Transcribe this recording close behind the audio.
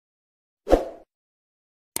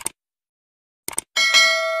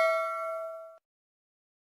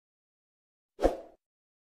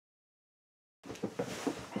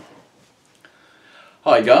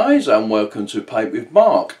Hi guys, and welcome to Paint with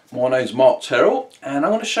Mark. My name's Mark Terrell and I'm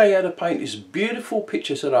going to show you how to paint this beautiful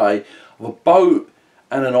picture today of a boat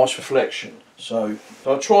and a nice reflection. So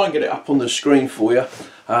I'll try and get it up on the screen for you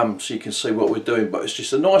so you can see what we're doing, but it's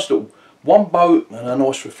just a nice little one boat and a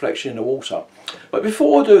nice reflection in the water. But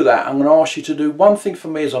before I do that, I'm going to ask you to do one thing for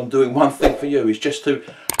me as I'm doing one thing for you, is just to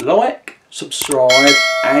like, subscribe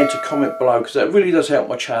and to comment below, because that really does help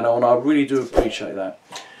my channel and I really do appreciate that.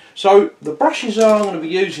 So the brushes I'm going to be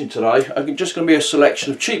using today are just going to be a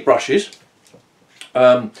selection of cheap brushes.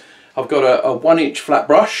 I've got a 1 inch flat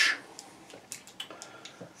brush,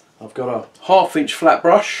 I've got a 1/2 inch flat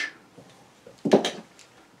brush,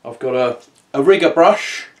 I've got a rigger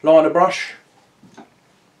brush, liner brush,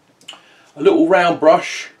 a little round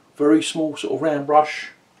brush, very small sort of round brush,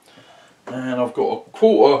 and I've got a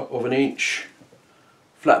 1/4 inch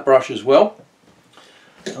flat brush as well.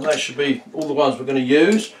 And that should be all the ones we're going to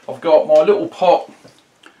use. I've got my little pot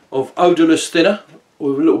of odourless thinner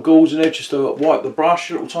with little gauze in there just to wipe the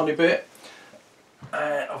brush a little tiny bit.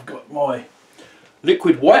 And I've got my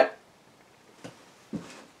liquid white.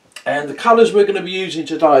 And the colours we're going to be using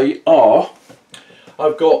today are,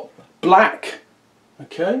 I've got black,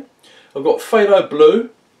 okay, I've got phthalo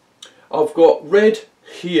blue, I've got red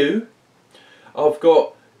hue, I've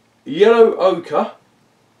got yellow ochre,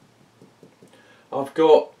 I've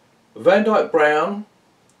got Van Dyke brown,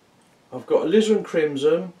 I've got alizarin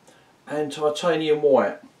crimson and titanium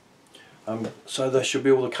white. So there should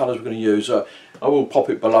be all the colours we're going to use. I will pop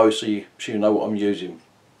it below so you know what I'm using.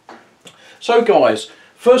 So guys,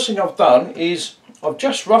 first thing I've done is I've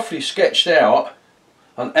just roughly sketched out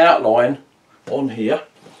an outline on here,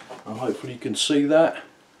 and hopefully you can see that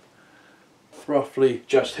roughly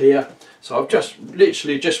just here. So I've just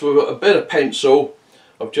literally just with a bit of pencil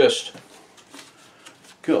I've just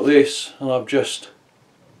got this and I've just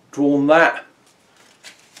drawn that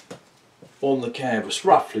on the canvas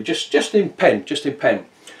roughly, just in pen.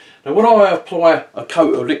 Now when I apply a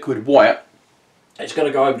coat of liquid white, it's going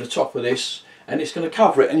to go over the top of this and it's going to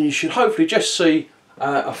cover it, and you should hopefully just see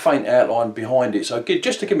a faint outline behind it. So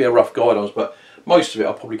just to give me a rough guidance, but most of it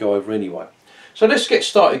I'll probably go over anyway. So let's get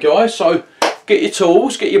started guys. So get your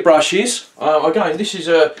tools, get your brushes. Again, this is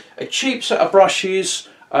a cheap set of brushes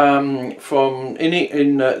from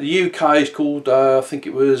in the UK. It's called I think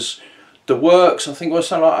it was The Works. I think it was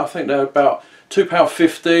something like, I think they're about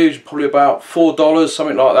 £2.50, probably about $4,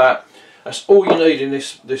 something like that. That's all you need in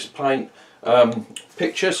this paint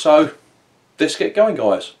picture. So let's get going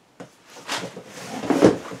guys.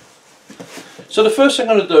 So the first thing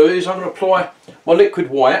I'm going to do is I'm going to apply my liquid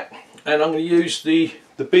white, and I'm going to use the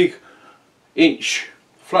big inch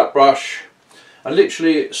flat brush. And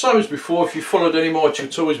literally, same as before, if you followed any of my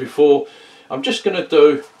tutorials before, I'm just going to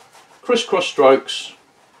do crisscross strokes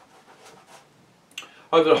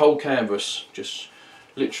over the whole canvas, just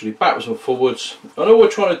literally backwards and forwards. And all we're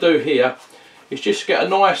trying to do here is just get a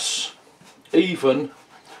nice even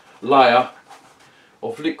layer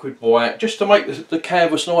of liquid white, just to make the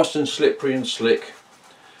canvas nice and slippery and slick.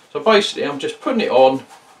 So basically I'm just putting it on,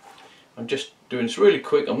 I'm just doing this really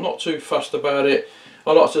quick, I'm not too fussed about it.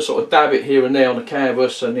 I like to sort of dab it here and there on the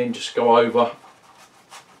canvas and then just go over.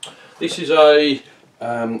 This is a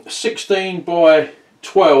 16 by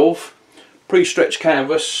 12 pre-stretched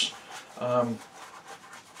canvas.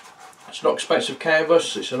 It's not expensive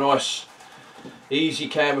canvas, it's a nice easy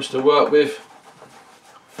canvas to work with.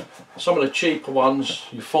 Some of the cheaper ones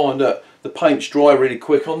you find that the paint's dry really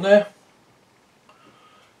quick on there.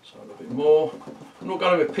 So a little bit more. I'm not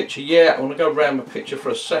going to have a picture yet, I want to go around the picture for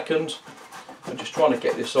a second. I'm just trying to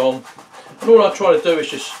get this on, and all I try to do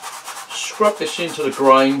is just scrub this into the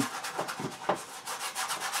grain.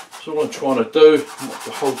 That's all I'm trying to do,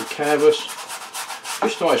 to hold the canvas,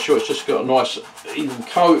 just to make sure it's just got a nice even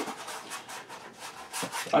coat.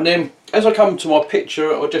 And then as I come to my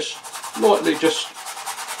picture, I'll just lightly just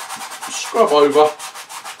scrub over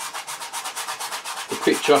the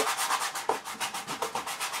picture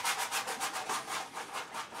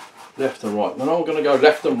left and right. Then I'm going to go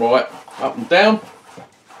left and right, up and down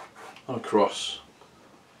and across.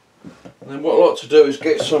 And then what I like to do is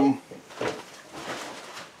get some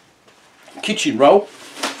kitchen roll,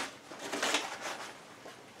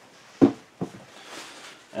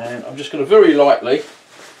 and I'm just going to very lightly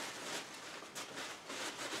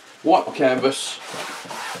wipe my canvas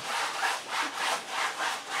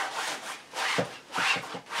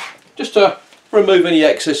just to remove any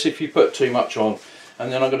excess if you put too much on.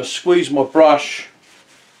 And then I'm going to squeeze my brush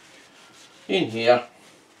in here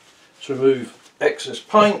to remove excess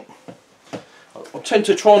paint. I tend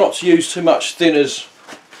to try not to use too much thinners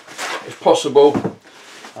if possible,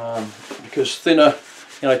 because thinner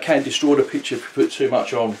you know, can destroy the picture if you put too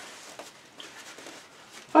much on.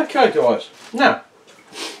 Okay guys, now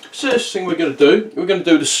first thing we're going to do, we're going to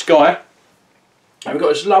do the sky. And we've got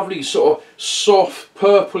this lovely sort of soft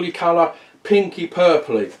purpley colour, pinky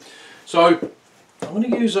purpley. So I'm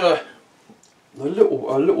going to use a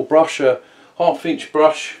little brush, a 1/2 inch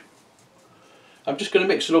brush. I'm just going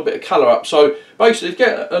to mix a little bit of colour up. So basically to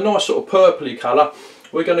get a nice sort of purpley colour,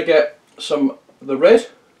 we're going to get some of the red,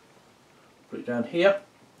 put it down here,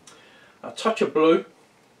 a touch of blue,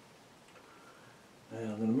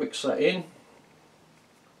 and I'm going to mix that in,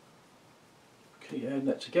 keep adding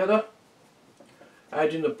that together,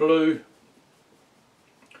 adding the blue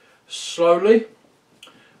slowly,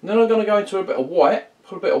 and then I'm going to go into a bit of white,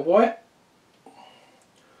 put a bit of white,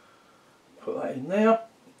 put that in there,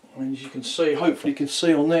 and as you can see, hopefully you can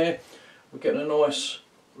see on there, we're getting a nice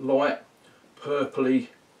light purpley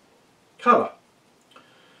colour.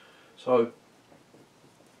 So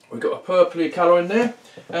we've got a purpley colour in there,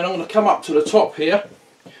 and I'm going to come up to the top here,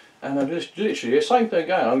 and I'm just literally the same thing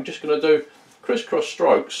again. I'm just going to do crisscross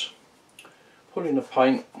strokes, putting the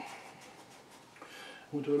paint.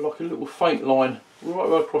 We'll do like a little faint line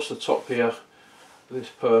right across the top here with this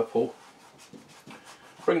purple.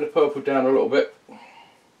 Bring the purple down a little bit,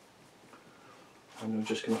 and we're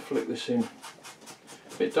just going to flick this in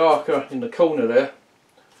a bit darker in the corner there,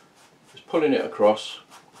 just pulling it across.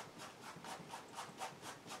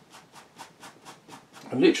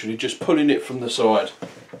 And literally just pulling it from the side.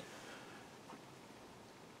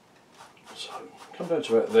 So come down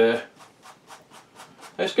to about there.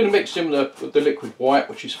 And it's going to mix in with the liquid white,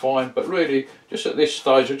 which is fine, but really just at this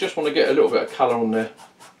stage I just want to get a little bit of colour on there.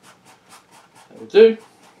 That will do.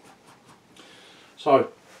 So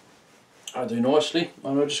I'll do nicely,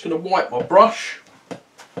 and I'm just going to wipe my brush.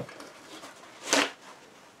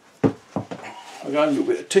 Again, a little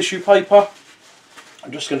bit of tissue paper.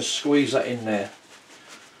 I'm just going to squeeze that in there,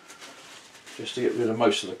 just to get rid of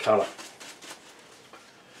most of the colour.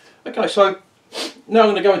 Okay, so now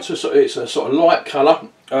I'm going to go into it's a sort of light colour.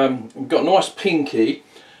 We've got a nice pinky.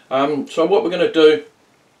 So what we're going to do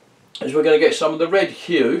is we're going to get some of the red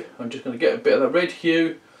hue. I'm just going to get a bit of the red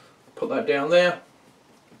hue, put that down there,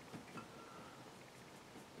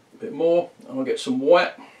 a bit more, and I'll get some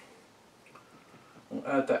white and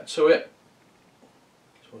add that to it.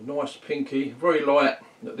 So a nice pinky, very light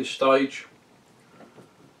at this stage.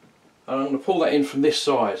 And I'm going to pull that in from this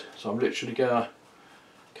side. So I'm literally going to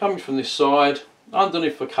come from this side,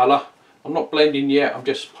 underneath the colour. I'm not blending yet, I'm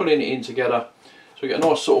just pulling it in together. So we get a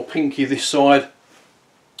nice sort of pinky this side.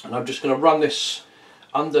 And I'm just going to run this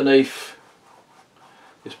underneath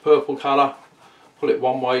this purple colour, pull it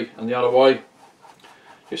one way and the other way,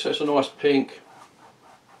 just so it's a nice pink.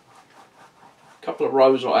 A couple of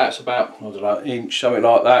rows like that, it's about, I don't know, an inch, something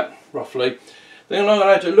like that, roughly. Then I'm going to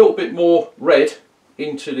add a little bit more red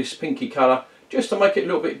into this pinky colour, just to make it a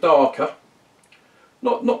little bit darker.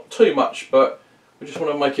 Not too much, but we just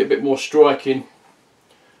want to make it a bit more striking.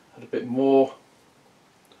 Add a bit more.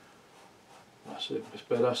 That's it, it's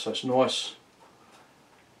better, so it's nice.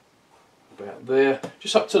 About there,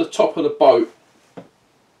 just up to the top of the boat. And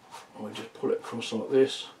we just pull it across like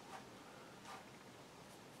this.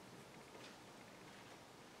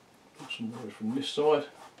 Put some more from this side.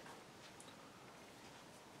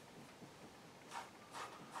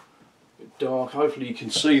 Dark. Hopefully you can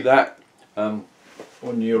see that on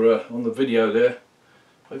your on the video there.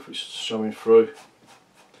 Hopefully it's showing through.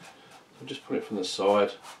 So just put it from the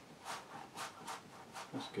side.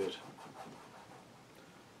 That's good.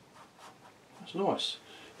 That's nice.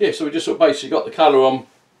 Yeah, so we just sort of basically got the colour on.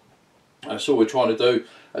 That's all we're trying to do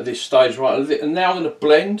at this stage, right? And now I'm going to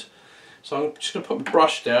blend. So I'm just going to put my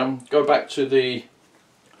brush down, go back to the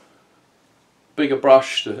bigger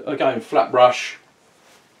brush, again flat brush.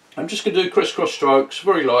 I'm just going to do crisscross strokes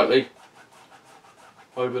very lightly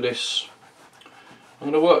over this.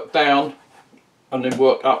 I'm going to work down and then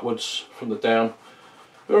work upwards from the down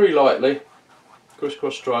very lightly,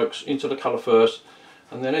 crisscross strokes into the colour first,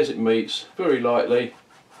 and then as it meets, very lightly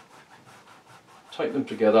take them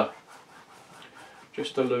together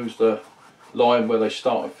just to lose the line where they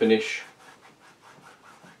start and finish.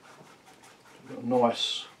 Got a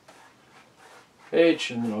nice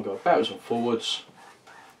edge, and then I'll go backwards and forwards.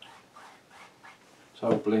 So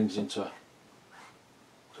it blends into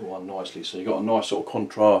one nicely. So you've got a nice sort of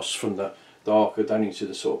contrast from the darker down into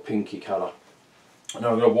the sort of pinky colour. And now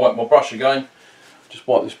I'm going to wipe my brush again. Just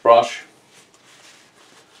wipe this brush.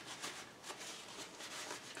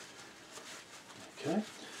 Okay.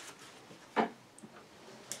 Now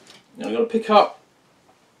I'm going to pick up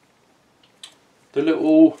the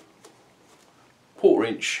little 1/4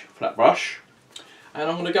 inch flat brush, and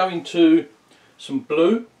I'm going to go into some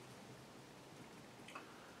blue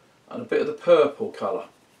and a bit of the purple colour.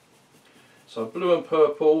 So blue and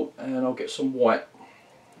purple, and I'll get some white.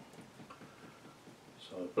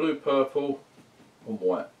 So blue, purple and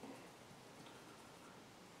white.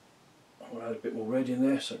 I'm going to add a bit more red in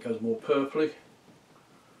there so it goes more purpley.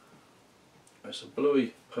 That's a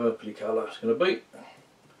bluey purpley colour it's going to be.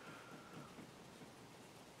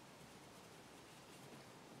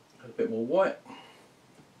 Add a bit more white.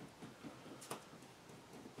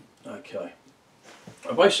 Okay.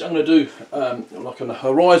 Basically I'm going to do like on a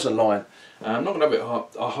horizon line. I'm not going to have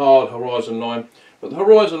it a hard horizon line, but the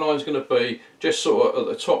horizon line is going to be just sort of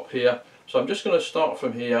at the top here. So I'm just going to start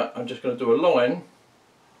from here. I'm just going to do a line.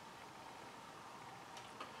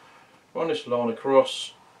 Run this line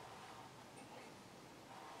across.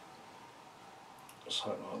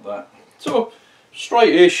 Something like that. So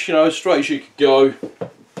straight-ish, you know, as straight as you could go.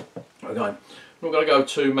 Again, I'm not going to go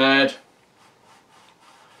too mad.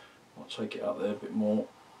 I'll take it up there a bit more.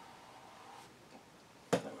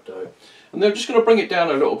 There we go. And then I'm just going to bring it down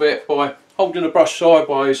a little bit by holding the brush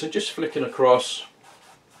sideways and just flicking across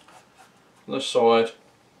on the side.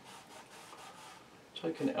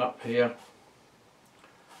 Taking it up here.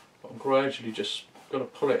 I'm gradually just going to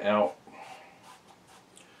pull it out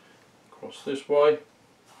across this way.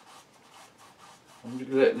 I'm going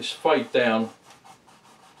to let this fade down.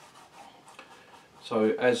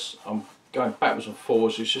 So as I'm going backwards and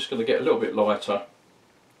forwards, it's just going to get a little bit lighter.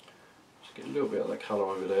 Just get a little bit of the colour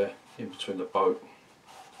over there in between the boat.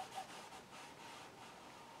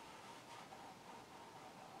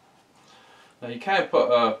 Now you can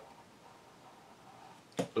put a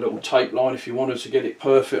little tape line if you wanted to get it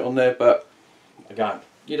perfect on there, but again,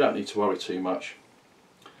 you don't need to worry too much.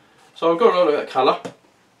 So I've got a lot of that colour.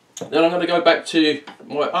 Then I'm going to go back to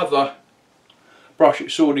my other brush.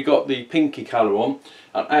 It's already got the pinky colour on,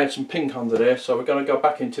 and add some pink under there. So we're going to go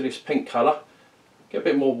back into this pink colour, get a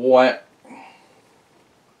bit more white.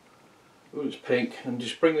 Ooh, it's pink, and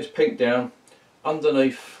just bring this pink down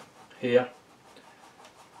underneath here,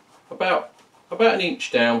 about an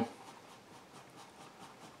inch down,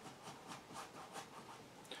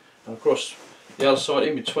 and across the other side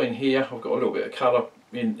in between here. I've got a little bit of colour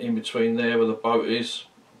in between there where the boat is,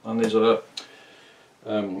 and there's a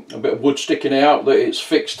bit of wood sticking out that it's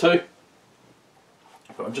fixed to.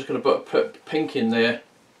 But I'm just going to put pink in there,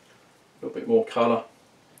 a little bit more colour,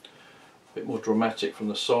 a bit more dramatic from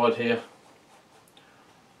the side here,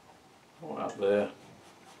 right up there,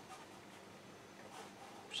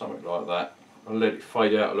 something like that. I'll let it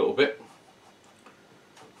fade out a little bit.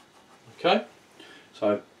 Okay,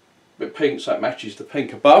 so a bit pink, so that matches the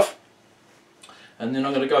pink above. And then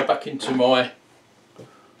I'm going to go back into my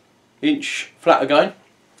inch flat again,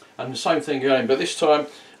 and the same thing again, but this time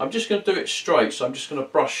I'm just going to do it straight. So I'm just going to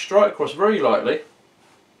brush straight across very lightly,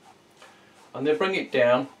 and then bring it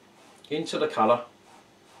down into the colour,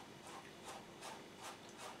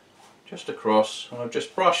 just across, and I'm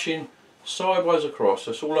just brushing sideways across.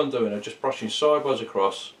 That's all I'm doing. I'm just brushing sideways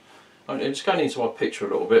across. And it's going into my picture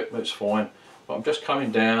a little bit, but it's fine. But I'm just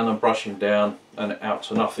coming down and brushing down and out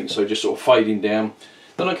to nothing, so just sort of fading down.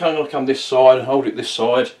 Then I'm going to come this side and hold it this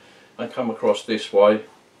side and come across this way.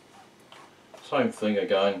 Same thing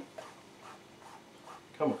again.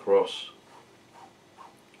 Come across.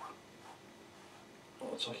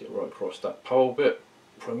 I'll take it right across that pole bit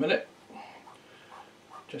for a minute,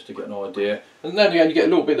 just to get an idea. And then again you get a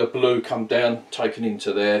little bit of blue come down, taken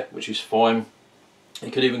into there, which is fine.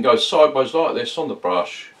 You could even go sideways like this on the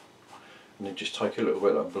brush, and then just take a little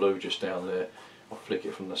bit of blue just down there. I'll flick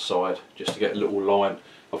it from the side just to get a little line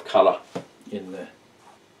of colour in there.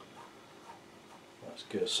 That's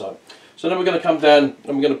good. So then we're going to come down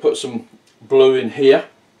and we're going to put some blue in here,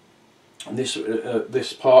 and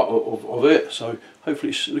this part of it. So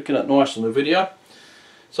hopefully it's looking at nice on the video.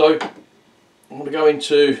 So I'm going to go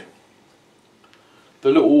into the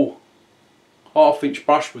little 1/2 inch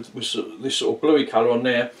brush with this sort of bluey colour on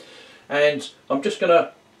there, and I'm just going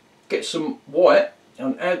to get some white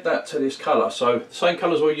and add that to this colour. So the same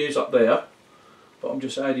colours we'll use up there, but I'm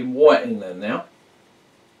just adding white in there now.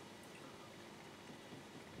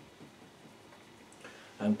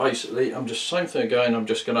 And basically I'm just, same thing again, I'm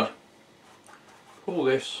just going to pull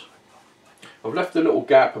this. I've left a little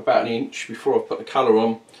gap about an inch before I put the colour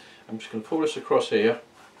on. I'm just going to pull this across here,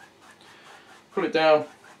 pull it down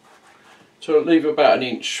to leave about an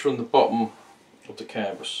inch from the bottom of the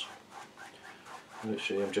canvas. And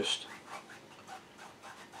literally I'm just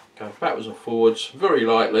going backwards and forwards very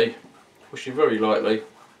lightly, pushing very lightly,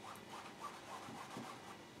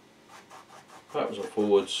 backwards and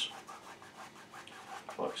forwards,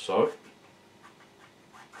 like so.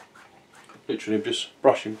 Literally I'm just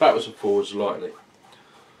brushing backwards and forwards lightly.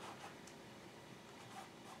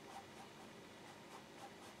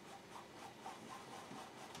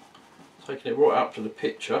 Taking it right up to the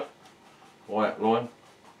picture, white line.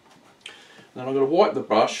 Then I'm going to wipe the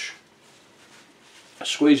brush,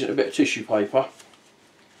 squeeze it in a bit of tissue paper,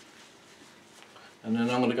 and then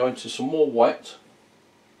I'm going to go into some more white,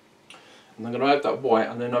 and I'm going to add that white,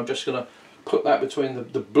 and then I'm just going to put that between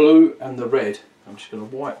the blue and the red. I'm just going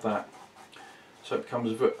to wipe that so it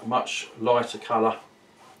becomes a much lighter colour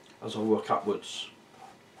as I work upwards.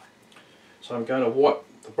 So I'm going to wipe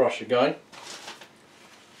the brush again,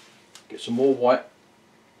 get some more white,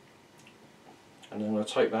 and then I'm going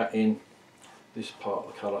to take that in this part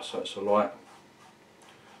of the colour so it's a light,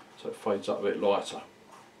 so it fades up a bit lighter.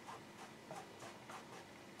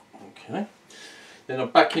 Okay, then I'm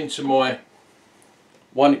back into my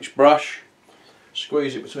 1-inch brush,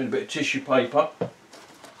 squeeze it between a bit of tissue paper,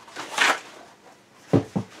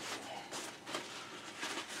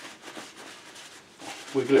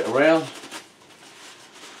 wiggle it around,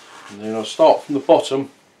 and then I'll start from the bottom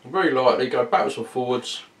and very lightly go backwards and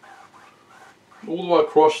forwards all the way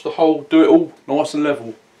across the whole, do it all nice and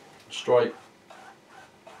level, straight.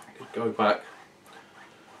 Go back,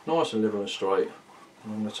 nice and level and straight.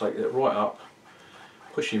 And I'm going to take it right up,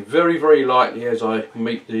 pushing very, very lightly as I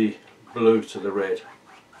meet the blue to the red.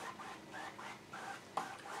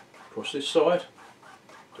 Across this side,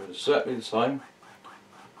 do exactly the same,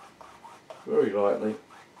 very lightly.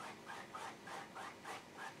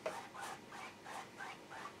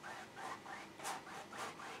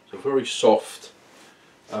 It's a very soft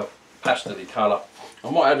pastel-y colour. I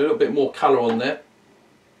might add a little bit more colour on there.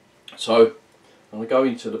 So I'm going to go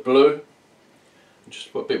into the blue and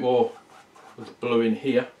just put a bit more of the blue in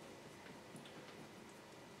here.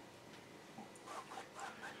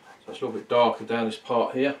 So it's a little bit darker down this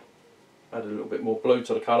part here. Add a little bit more blue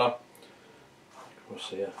to the colour. Across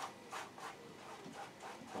here,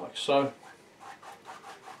 like so.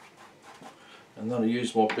 And then I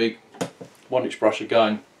use my big 1-inch brush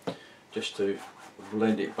again, just to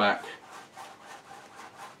blend it back.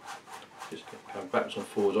 Just going backwards and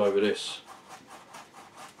forwards over this,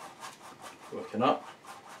 working up.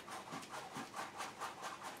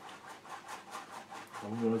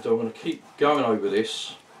 I'm going to keep going over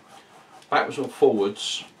this, backwards and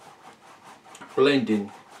forwards,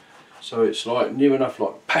 blending, so it's like near enough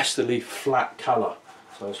like pastel-y flat colour.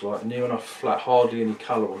 So it's like near enough flat, hardly any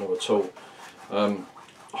colour on them at all,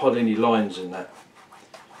 hardly any lines in that,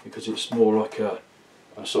 because it's more like a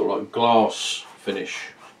sort of like glass finish.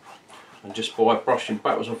 And just by brushing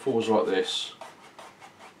backwards and forwards like this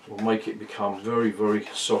will make it become very, very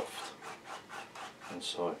soft and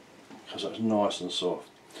so, because that's nice and soft.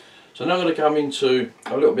 So now I'm going to come into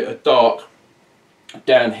a little bit of dark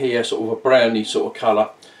down here, sort of a browny sort of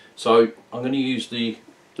colour. So I'm going to use the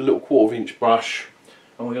little 1/4 inch brush,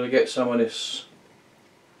 and we're going to get some of this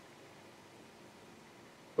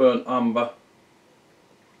burnt umber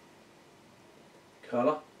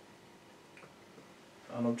colour,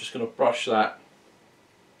 and I'm just going to brush that,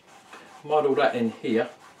 muddle that in here,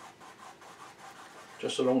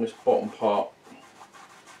 just along this bottom part,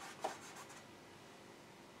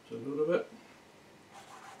 just a little bit,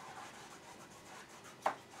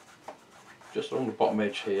 just along the bottom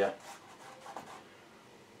edge here,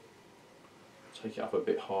 take it up a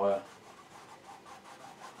bit higher,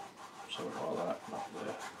 something like that, up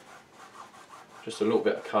there. Just a little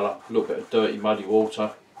bit of colour, a little bit of dirty muddy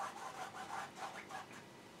water.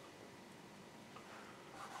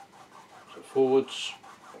 So forwards.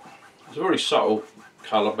 It's a very subtle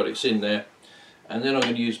colour, but it's in there. And then I'm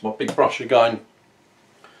going to use my big brush again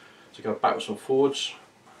to go backwards and forwards,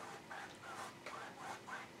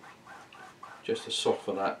 just to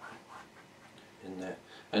soften that in there.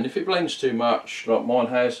 And if it blends too much, like mine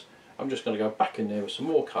has, I'm just going to go back in there with some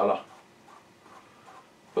more colour,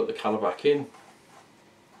 put the colour back in,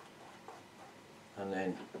 and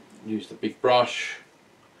then use the big brush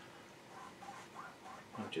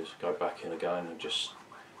and just go back in again and just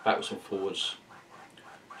backwards and forwards,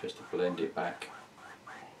 just to blend it back.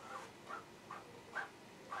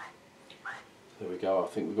 There we go. I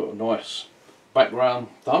think we've got a nice background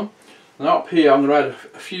done. Now up here I'm going to add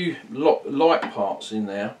a few light parts in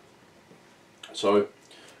there. So I'm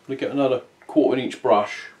going to get another 1/4 inch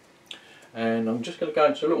brush, and I'm just going to go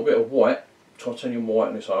into a little bit of white, titanium white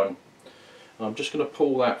on its own. And I'm just going to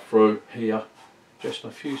pull that through here, just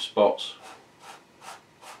in a few spots.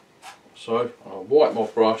 So I'll wipe my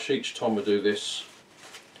brush each time I do this.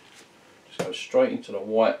 Just go straight into the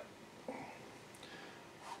white.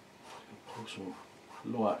 Pull some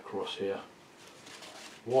light across here.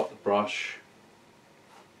 Wipe the brush,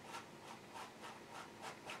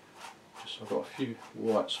 I've got a few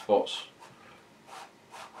white spots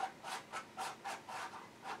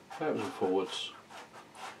backwards and forwards.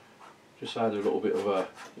 Just add a little bit of a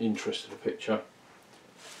interest to the picture.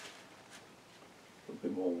 A little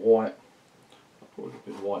bit more white. I'll put a little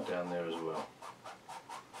bit of white down there as well,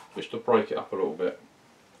 just to break it up a little bit,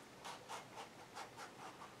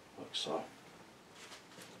 like so.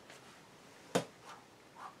 I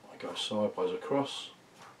go sideways across.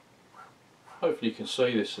 Hopefully you can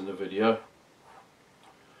see this in the video.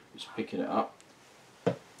 It's picking it up.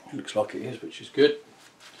 It looks like it is, which is good.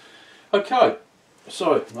 Okay,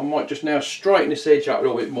 so I might just now straighten this edge up a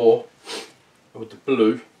little bit more with the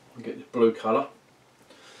blue. I'll get the blue colour.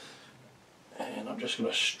 And I'm just going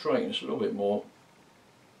to straighten this a little bit more.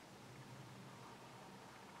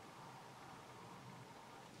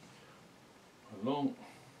 Along.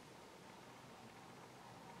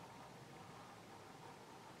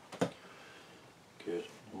 Good.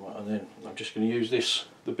 Right, and then I'm just going to use this,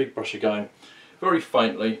 the big brush again, very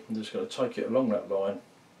faintly. I'm just going to take it along that line.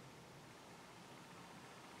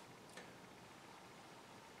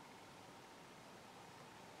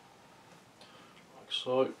 Like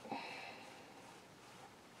so.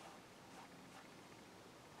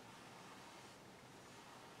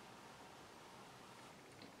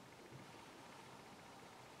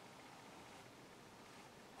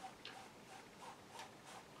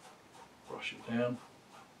 Brush it down.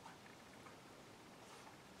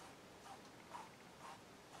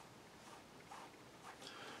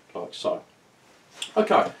 Like so.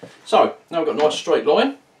 Okay, so now we've got a nice straight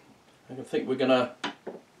line. I think we're going to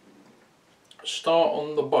start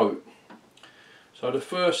on the boat. So the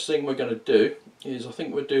first thing we're going to do is, I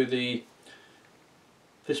think we'll do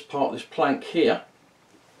this part, this plank here,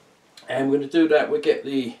 and we're going to do that. We'll get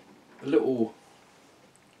the little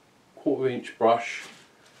 1/4 inch brush,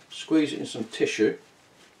 squeeze it in some tissue,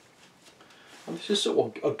 and this is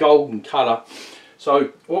sort of a golden colour.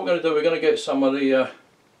 So what we're going to do, we're going to get some of the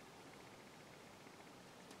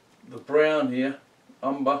brown here,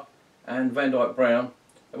 umber and Van Dyke brown,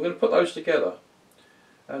 and we're going to put those together.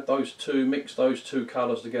 Add those two, mix those two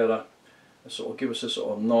colours together, and sort of give us a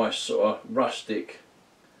sort of nice sort of rustic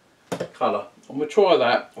colour. And we'll try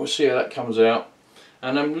that. We'll see how that comes out.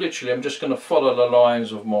 And I'm just going to follow the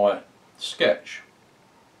lines of my sketch,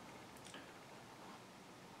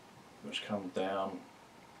 which come down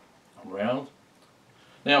and round.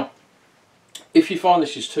 Now, if you find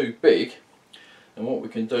this is too big, and what we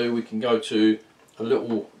can do, we can go to the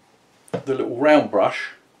little round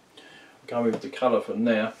brush, go with the colour from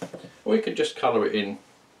there, or we can just colour it in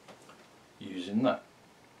using that,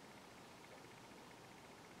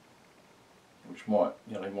 which might,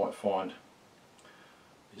 you might find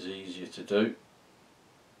is easier to do.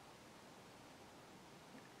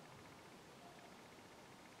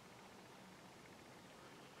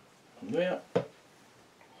 And there,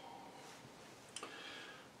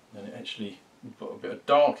 then it actually, we've got a bit of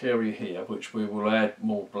dark area here, which we will add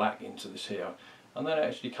more black into this here, and then it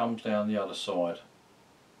actually comes down the other side.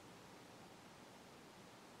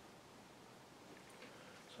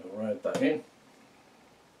 So we'll add that in.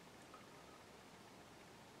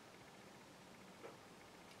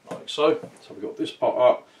 Like so. So we've got this part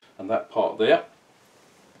up and that part there.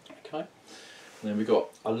 Okay. And then we've got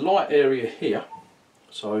a light area here.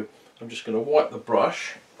 So I'm just going to wipe the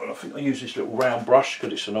brush. I think I use this little round brush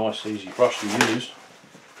because it's a nice easy brush to use.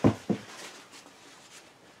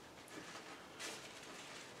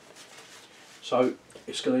 So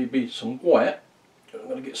it's going to be some white. I'm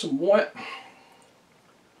going to get some white.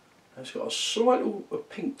 And it's got a slight little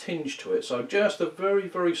pink tinge to it. So just a very,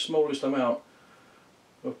 very smallest amount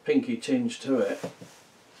of pinky tinge to it.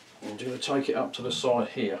 I'm going to take it up to the side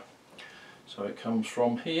here. So it comes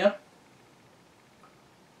from here,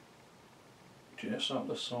 just up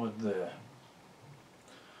the side there,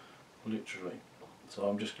 literally. So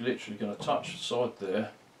I'm just literally going to touch the side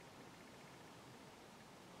there,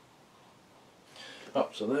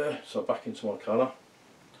 up to there, so back into my colour.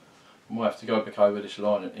 I might have to go back over this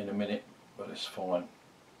line in a minute, but it's fine.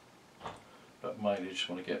 But mainly just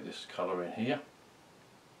want to get this colour in here.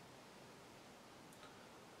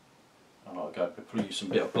 And I'll go probably use some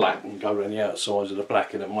bit of black and go around the outsides of the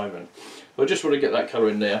black in a moment. But I just want to get that colour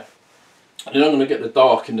in there. And then I'm going to get the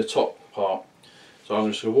dark in the top part. So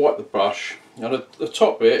I'm just going to wipe the brush. Now the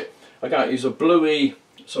top bit, again, is a bluey,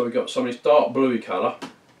 so we've got some of this dark bluey colour.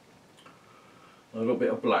 And a little bit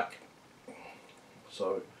of black.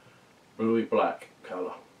 So, bluey black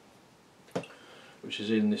colour. Which is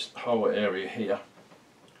in this whole area here.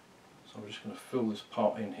 So I'm just going to fill this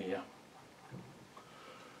part in here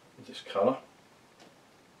with this colour.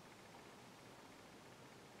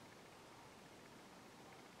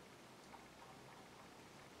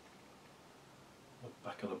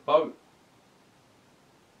 boat.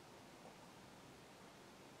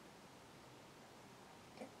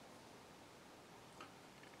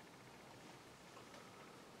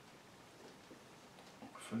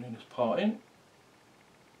 Filling this part in.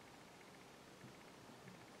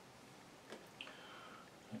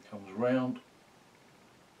 It comes round.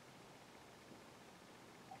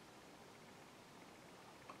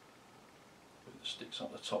 Put the sticks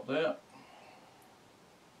up the top there,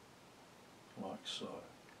 like so.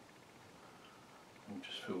 And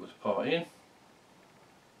just fill this part in,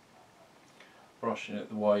 brushing it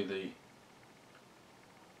the way the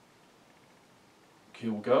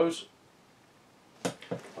keel goes.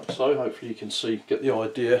 Like so, hopefully you can see, get the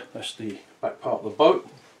idea. That's the back part of the boat.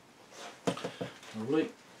 Lovely.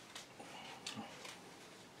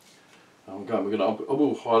 I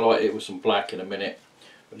will highlight it with some black in a minute.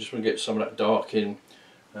 I just want to get some of that dark in.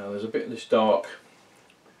 There's a bit of this dark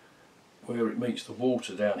where it meets the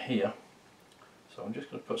water down here. So I'm just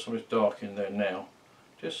going to put some of this dark in there now,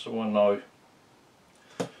 just so I know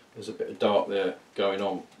there's a bit of dark there going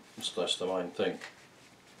on. That's the main thing.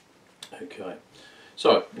 Okay,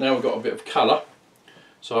 so now we've got a bit of colour.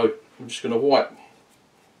 So I'm just going to wipe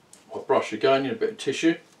my brush again in a bit of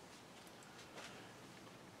tissue.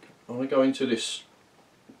 I'm going to go into this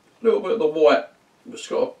little bit of the white. It's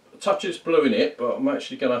got a touch of this blue in it, but I'm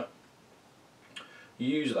actually going to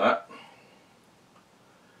use that,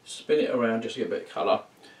 spin it around just to get a bit of colour,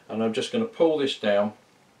 and I'm just going to pull this down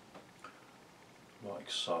like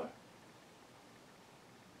so.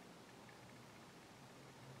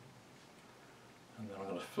 And then I'm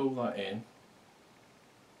going to fill that in.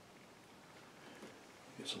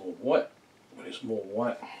 Get some more white, but it's more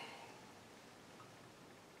white.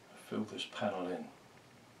 Fill this panel in.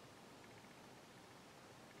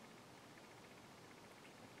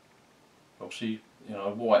 Obviously, you know,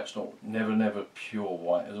 white's never pure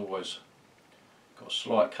white. There's always got a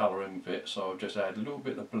slight colour in it, so I've just added a little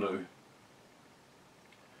bit of blue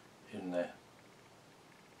in there.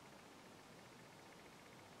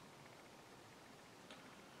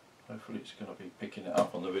 Hopefully it's going to be picking it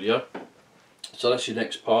up on the video. So that's your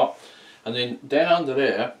next part, and then down under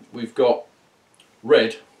there we've got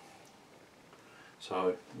red.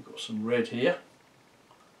 So we've got some red here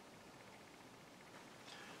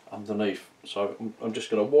underneath. So I'm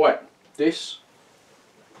just going to wipe this.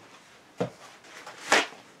 A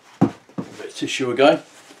bit of tissue again.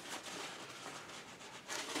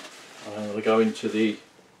 And I'm going to go into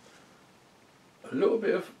a little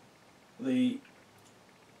bit of the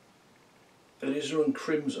alizarin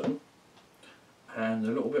crimson and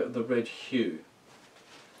a little bit of the red hue.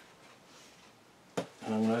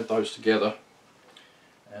 And I'm going to add those together.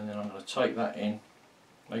 And then I'm going to take that in.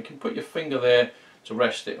 Now you can put your finger there to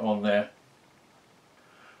rest it on there,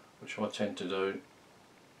 which I tend to do.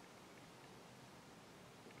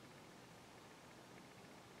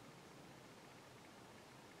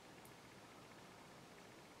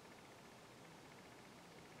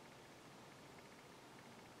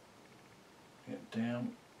 Get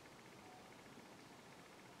down.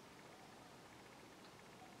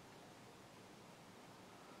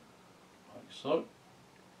 Like so.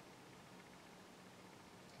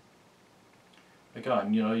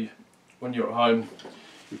 Again, you know, when you're at home,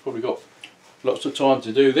 you've probably got lots of time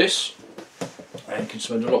to do this, and you can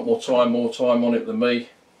spend a lot more time on it than me.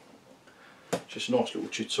 Just a nice little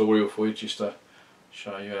tutorial for you, just to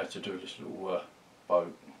show you how to do this little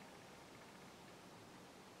boat.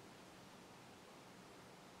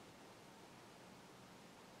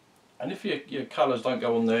 And if your colours don't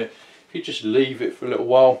go on there, if you just leave it for a little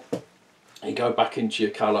while, you go back into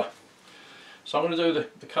your colour. So I'm going to do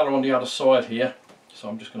the colour on the other side here. So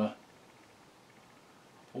I'm just going to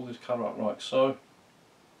pull this colour up like so.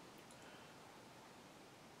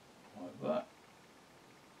 Like that.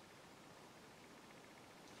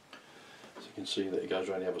 So you can see that it goes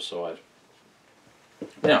around the other side.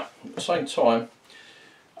 Now, at the same time,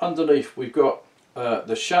 underneath we've got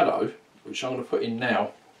the shadow, which I'm going to put in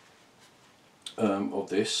now, of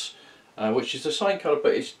this, which is the same colour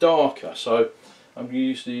but it's darker. So I'm going to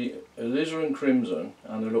use the alizarin crimson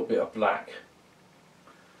and a little bit of black.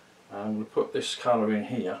 And I'm going to put this colour in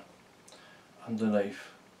here underneath.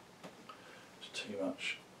 It's too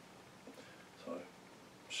much. So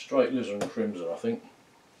straight alizarin crimson, I think.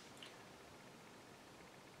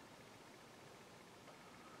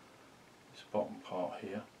 This bottom part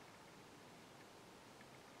here.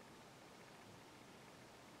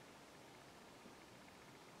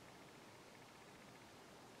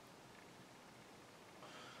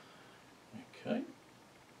 Okay.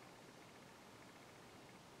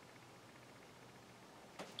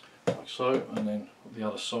 Like so, and then the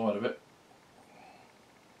other side of it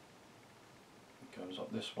goes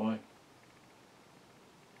up this way.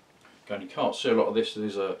 Again, you can't see a lot of this,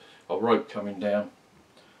 there's a rope coming down,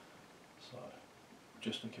 so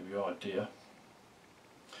just to give you an idea.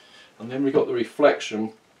 And then we've got the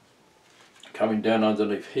reflection coming down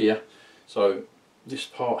underneath here, so this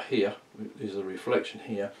part here is the reflection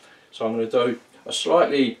here. So I'm going to do a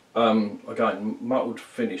slightly, again, mottled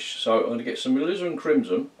finish. So I'm going to get some alizarin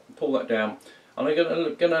crimson, pull that down, and I'm going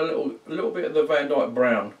to get a little bit of the Van Dyke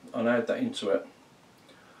brown and add that into it,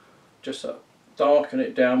 just to darken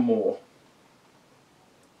it down more,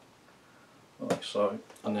 like so.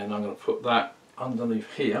 And then I'm going to put that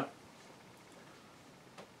underneath here.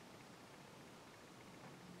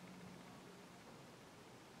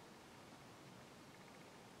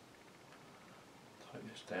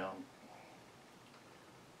 Take this down.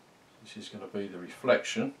 This is going to be the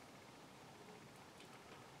reflection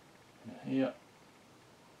in here.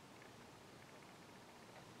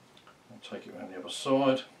 I'll take it around the other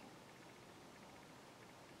side.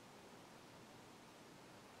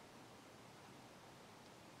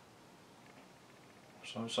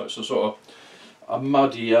 So it's a sort of a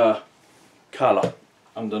muddy colour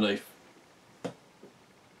underneath.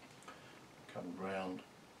 Come round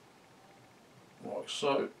like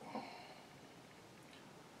so.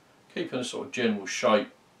 Keeping a sort of general shape.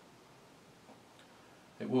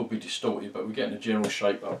 It will be distorted, but we're getting a general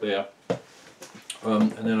shape up there.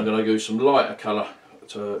 And then I'm going to do some lighter colour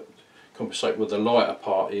to compensate where the lighter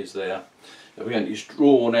part is there. And again, it's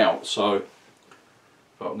drawn out, so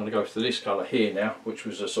but I'm going to go for this colour here now, which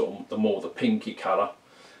was a sort of the pinky colour.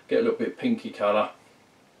 Get a little bit of pinky colour.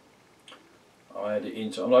 I'll add it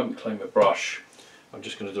into. I won't clean my brush. I'm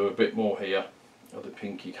just going to do a bit more here of the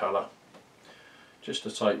pinky colour, just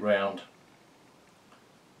to take round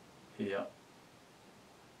here.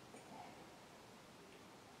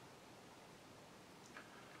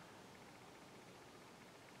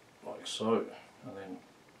 Like so, and then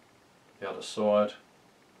the other side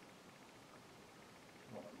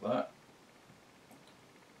like that.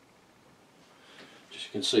 Just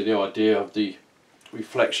you can see the idea of the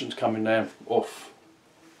reflections coming down off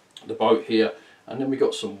the boat here, and then we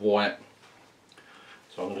got some white.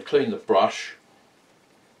 So I'm going to clean the brush.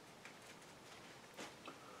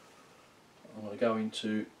 I'm going to go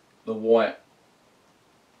into the white.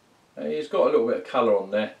 It's got a little bit of colour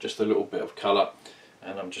on there, just a little bit of colour,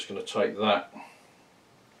 and I'm just going to take that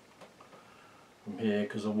from here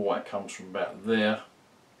because the white comes from about there.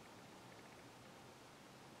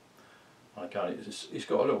 Okay, it's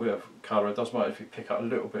got a little bit of colour. It does matter if you pick up a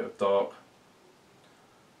little bit of dark.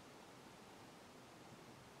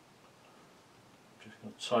 I'm just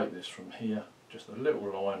going to take this from here, just a little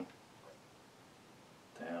line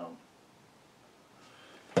down.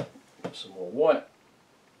 Get some more white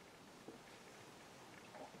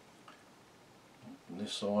on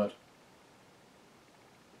this side.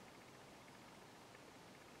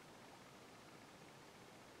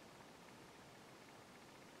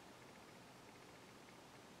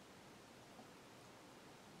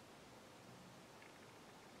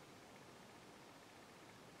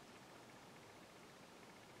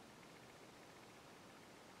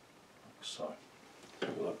 So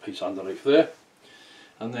we've got that piece underneath there,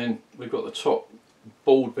 and then we've got the top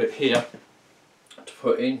bald bit here to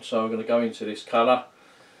put in. So I'm going to go into this colour,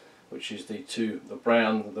 which is the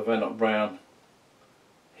brown, the Van Dyke brown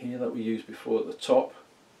here that we used before at the top.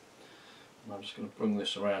 And I'm just going to bring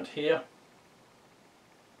this around here,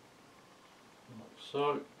 like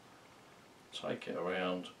so. Take it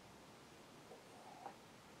around.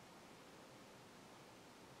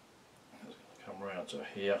 It's going to come round to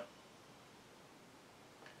here.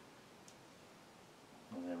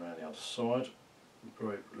 And then around the other side,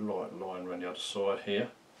 very light line around the other side here.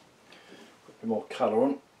 Put a bit more colour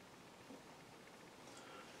on.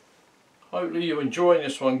 Hopefully you're enjoying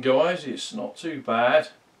this one, guys. It's not too bad.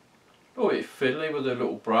 A little bit fiddly with a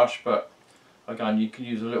little brush, but again you can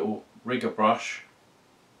use a little rigger brush,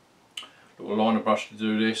 little liner brush to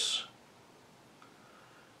do this,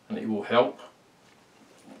 and it will help,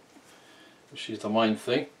 which is the main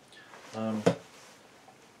thing.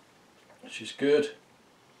 Which is good.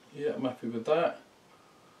 Yeah, I'm happy with that.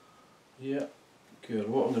 Yeah, good.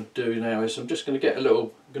 What I'm going to do now is I'm just going to get a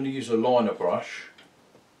little, I'm going to use a liner brush.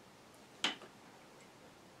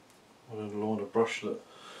 A liner brush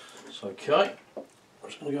that's okay. I'm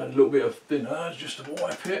just going to go a little bit of thinner just to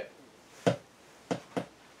wipe it. And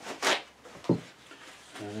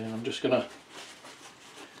then I'm just going to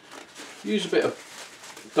use a bit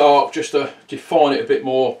of dark just to define it a bit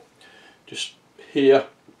more, just here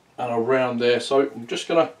and around there. So I'm just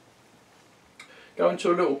going to go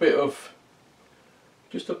into a little bit of,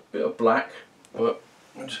 just a bit of black, but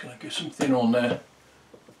I'm just going to get some thin on there,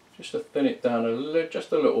 just to thin it down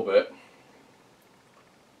just a little bit.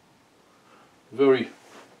 Very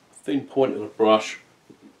thin point of the brush.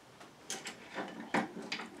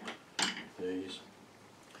 These.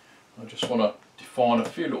 I just want to define a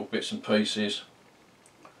few little bits and pieces.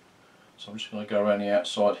 So I'm just going to go around the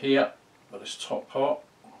outside here, but this top part.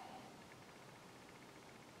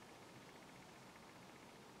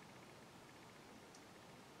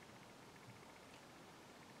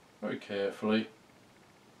 Very carefully.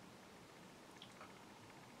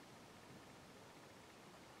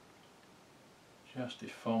 Just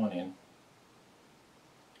defining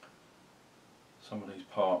some of these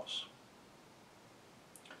parts.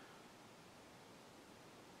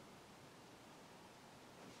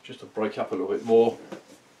 Just to break up a little bit more.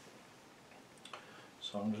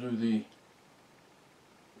 So I'm going to do the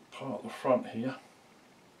part at the front here.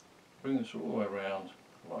 Bring this all the way around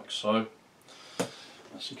like so.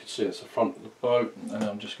 As you can see, it's the front of the boat, and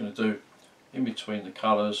I'm just going to do in between the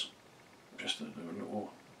colours, just to do a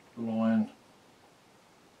little line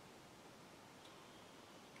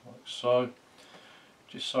like so,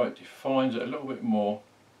 just so it defines it a little bit more.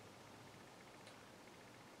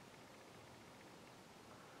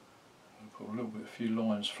 I'll put a few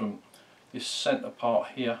lines from this centre part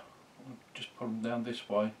here, just put them down this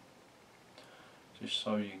way, just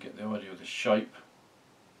so you can get the idea of the shape.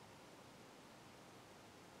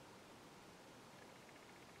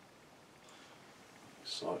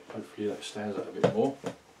 So hopefully that stands out a bit more.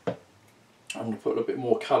 I'm going to put a bit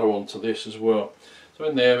more colour onto this as well. So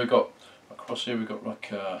in there we've got, across here we've got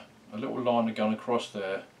like a little line going across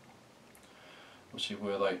there. Obviously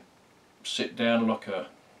where they sit down like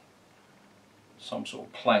some sort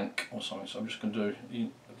of plank or something. So I'm just going to do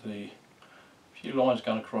the few lines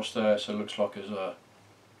going across there, so it looks like there's a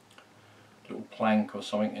little plank or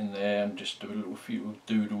something in there, and just do a few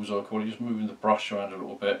doodles, I call it, just moving the brush around a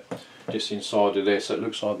little bit just inside of there, so it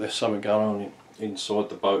looks like there's something going on inside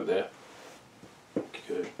the boat there.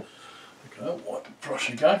 Good. Okay, I'll wipe the brush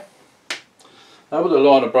again. Now with the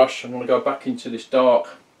liner brush I'm going to go back into this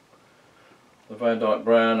dark, the Van Dyke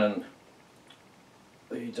Brown and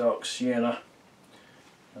the dark sienna.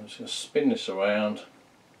 I'm just going to spin this around.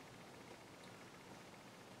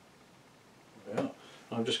 Yeah.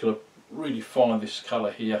 I'm just going to redefine this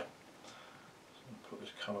colour here. So put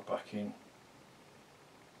this colour back in.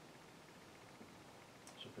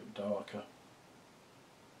 It's a bit darker.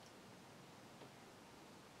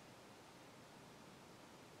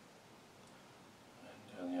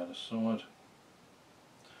 And down the other side.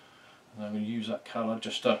 And I'm going to use that colour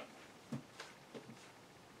just to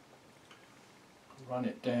run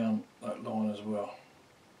it down that line as well.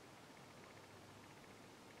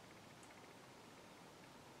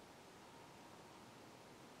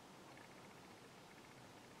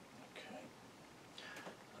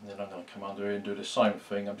 And then I'm going to come under here and do the same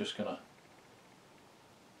thing. I'm just going to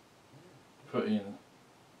put in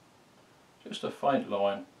just a faint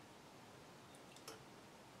line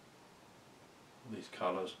with these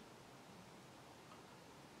colours.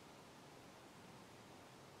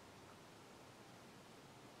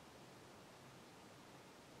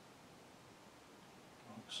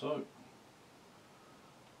 Like so.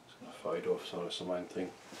 It's going to fade off, so that's the main thing.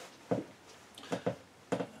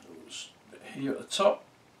 Here at the top.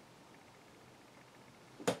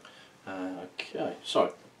 Okay,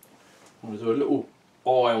 so I'm going to do a little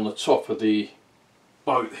eye on the top of the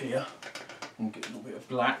boat here and get a little bit of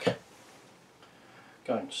black.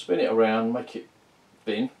 Go and spin it around, make it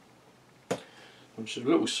thin. Which is a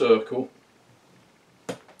little circle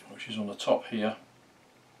which is on the top here.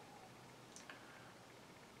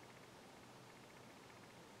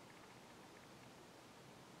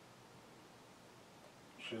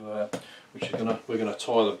 Which we're going to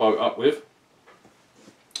tie the boat up with.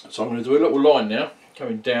 So I'm going to do a little line now,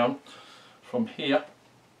 coming down from here,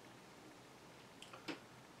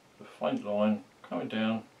 a faint line coming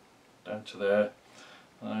down to there,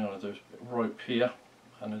 and I'm going to do a bit of rope here,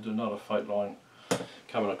 and then do another faint line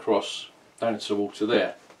coming across down into the water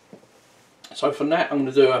there. So from that I'm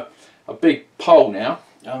going to do a big pole now.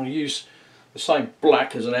 I'm going to use the same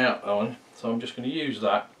black as an outline, so I'm just going to use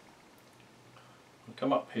that. I'll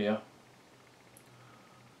come up here.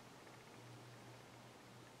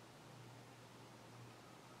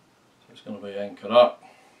 It's going to be anchored up,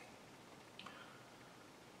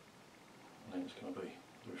 and then it's going to be,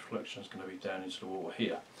 the reflection is going to be down into the water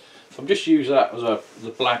here. So I'm just use that as the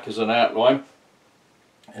black as an outline,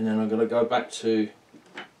 and then I'm going to go back to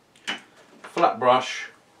flat brush,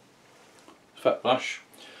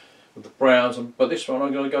 with the browns, but this one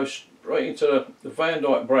I'm going to go straight into the Van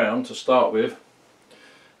Dyke brown to start with,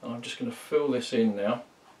 and I'm just going to fill this in now.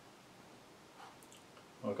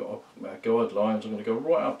 I've got my guidelines. I'm going to go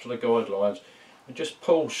right up to the guidelines and just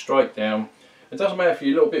pull straight down. It doesn't matter if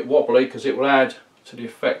you're a little bit wobbly, because it will add to the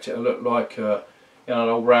effect. It'll look like you know, an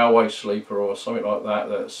old railway sleeper or something like that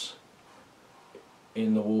that's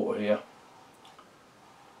in the water here.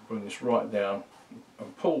 Bring this right down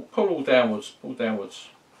and pull all downwards, pull downwards.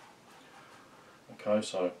 Okay,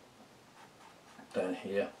 so down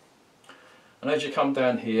here, and as you come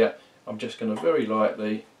down here, I'm just going to very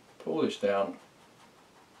lightly pull this down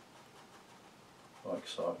like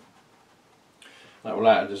so. That will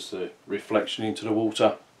add as the reflection into the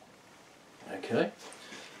water. Okay,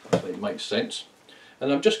 so it makes sense.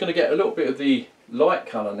 And I'm just going to get a little bit of the light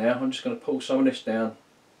colour now. I'm just going to pull some of this down.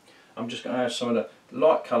 I'm just going to add some of the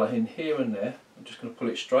light colour in here and there. I'm just going to pull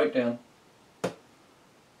it straight down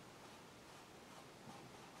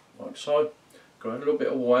like so. Grab a little bit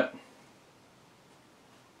of white.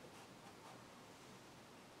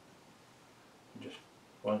 Just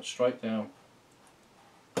run straight down.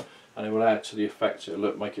 And it will add to the effect.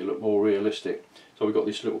 It'll make it look more realistic. So we've got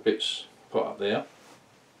these little bits put up there.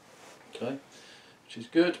 Okay, which is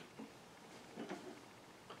good.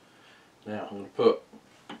 Now I'm going to put,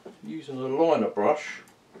 using a liner brush,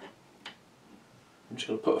 I'm just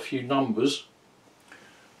going to put a few numbers.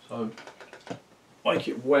 So make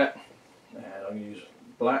it wet, and I'll use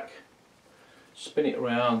black. Spin it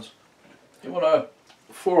around. You want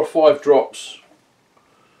 4 or 5 drops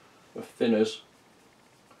of thinners.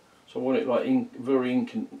 So I want it like very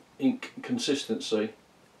ink consistency.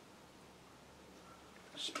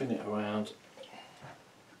 Spin it around.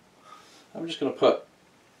 I'm just going to put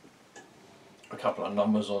a couple of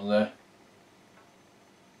numbers on there.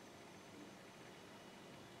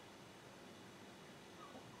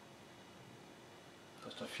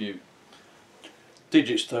 Just a few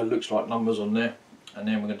digits that looks like numbers on there, and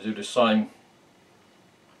then we're going to do the same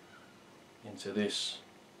into this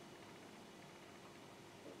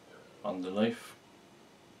underneath.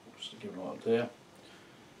 Just to give it right there.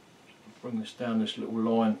 Bring this down this little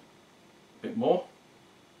line a bit more,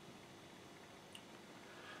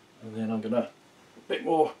 and then I'm going to, a bit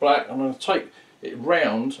more black, I'm going to take it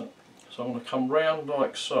round, so I'm going to come round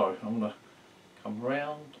like so. I'm going to come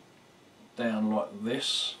round, down like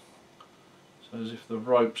this, so as if the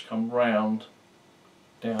ropes come round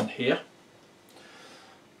down here.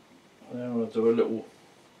 And then I'm going to do a little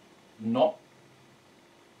knot,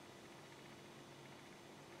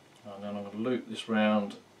 and then I'm going to loop this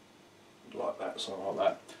round like that, something like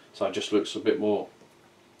that, so it just looks a bit more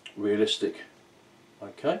realistic.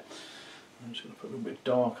 Okay, I'm just going to put a little bit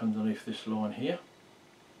dark underneath this line here.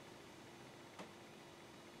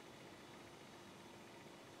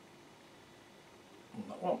 And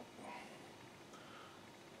that one.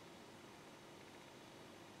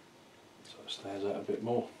 So it stands out a bit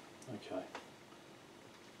more. Okay.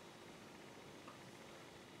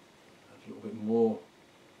 A little bit more,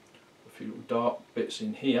 a few little dark bits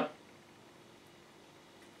in here.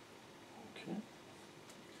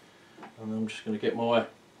 And I'm just going to get my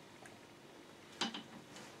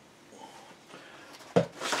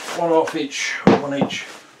 1 inch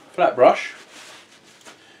flat brush,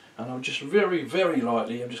 and I'm just very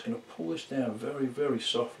lightly, I'm just going to pull this down very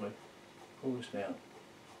softly. Pull this down.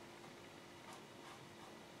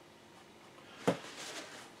 And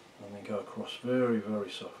then go across very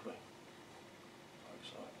softly. Like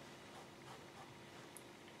so.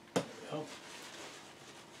 There we go.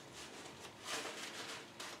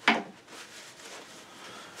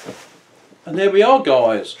 And there we are,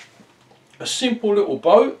 guys, a simple little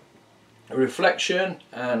boat, a reflection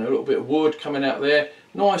and a little bit of wood coming out there.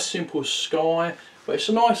 Nice simple sky, but it's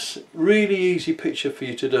a nice, really easy picture for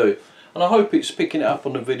you to do, and I hope it's picking it up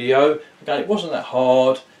on the video. Again, it wasn't that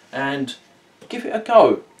hard, and give it a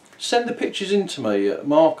go. Send the pictures in to me at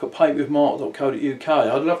mark@paintwithmark.co.uk.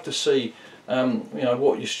 I'd love to see you know,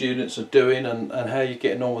 what your students are doing and how you're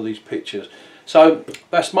getting on with these pictures. So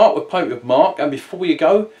that's Mark with Paint with Mark, and before you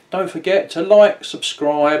go, don't forget to like,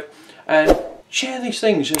 subscribe and share these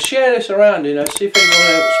things, and share this around, you know, see if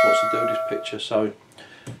anyone else wants to do this picture. So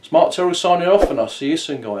it's Mark Terrell signing off, and I'll see you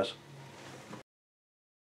soon, guys.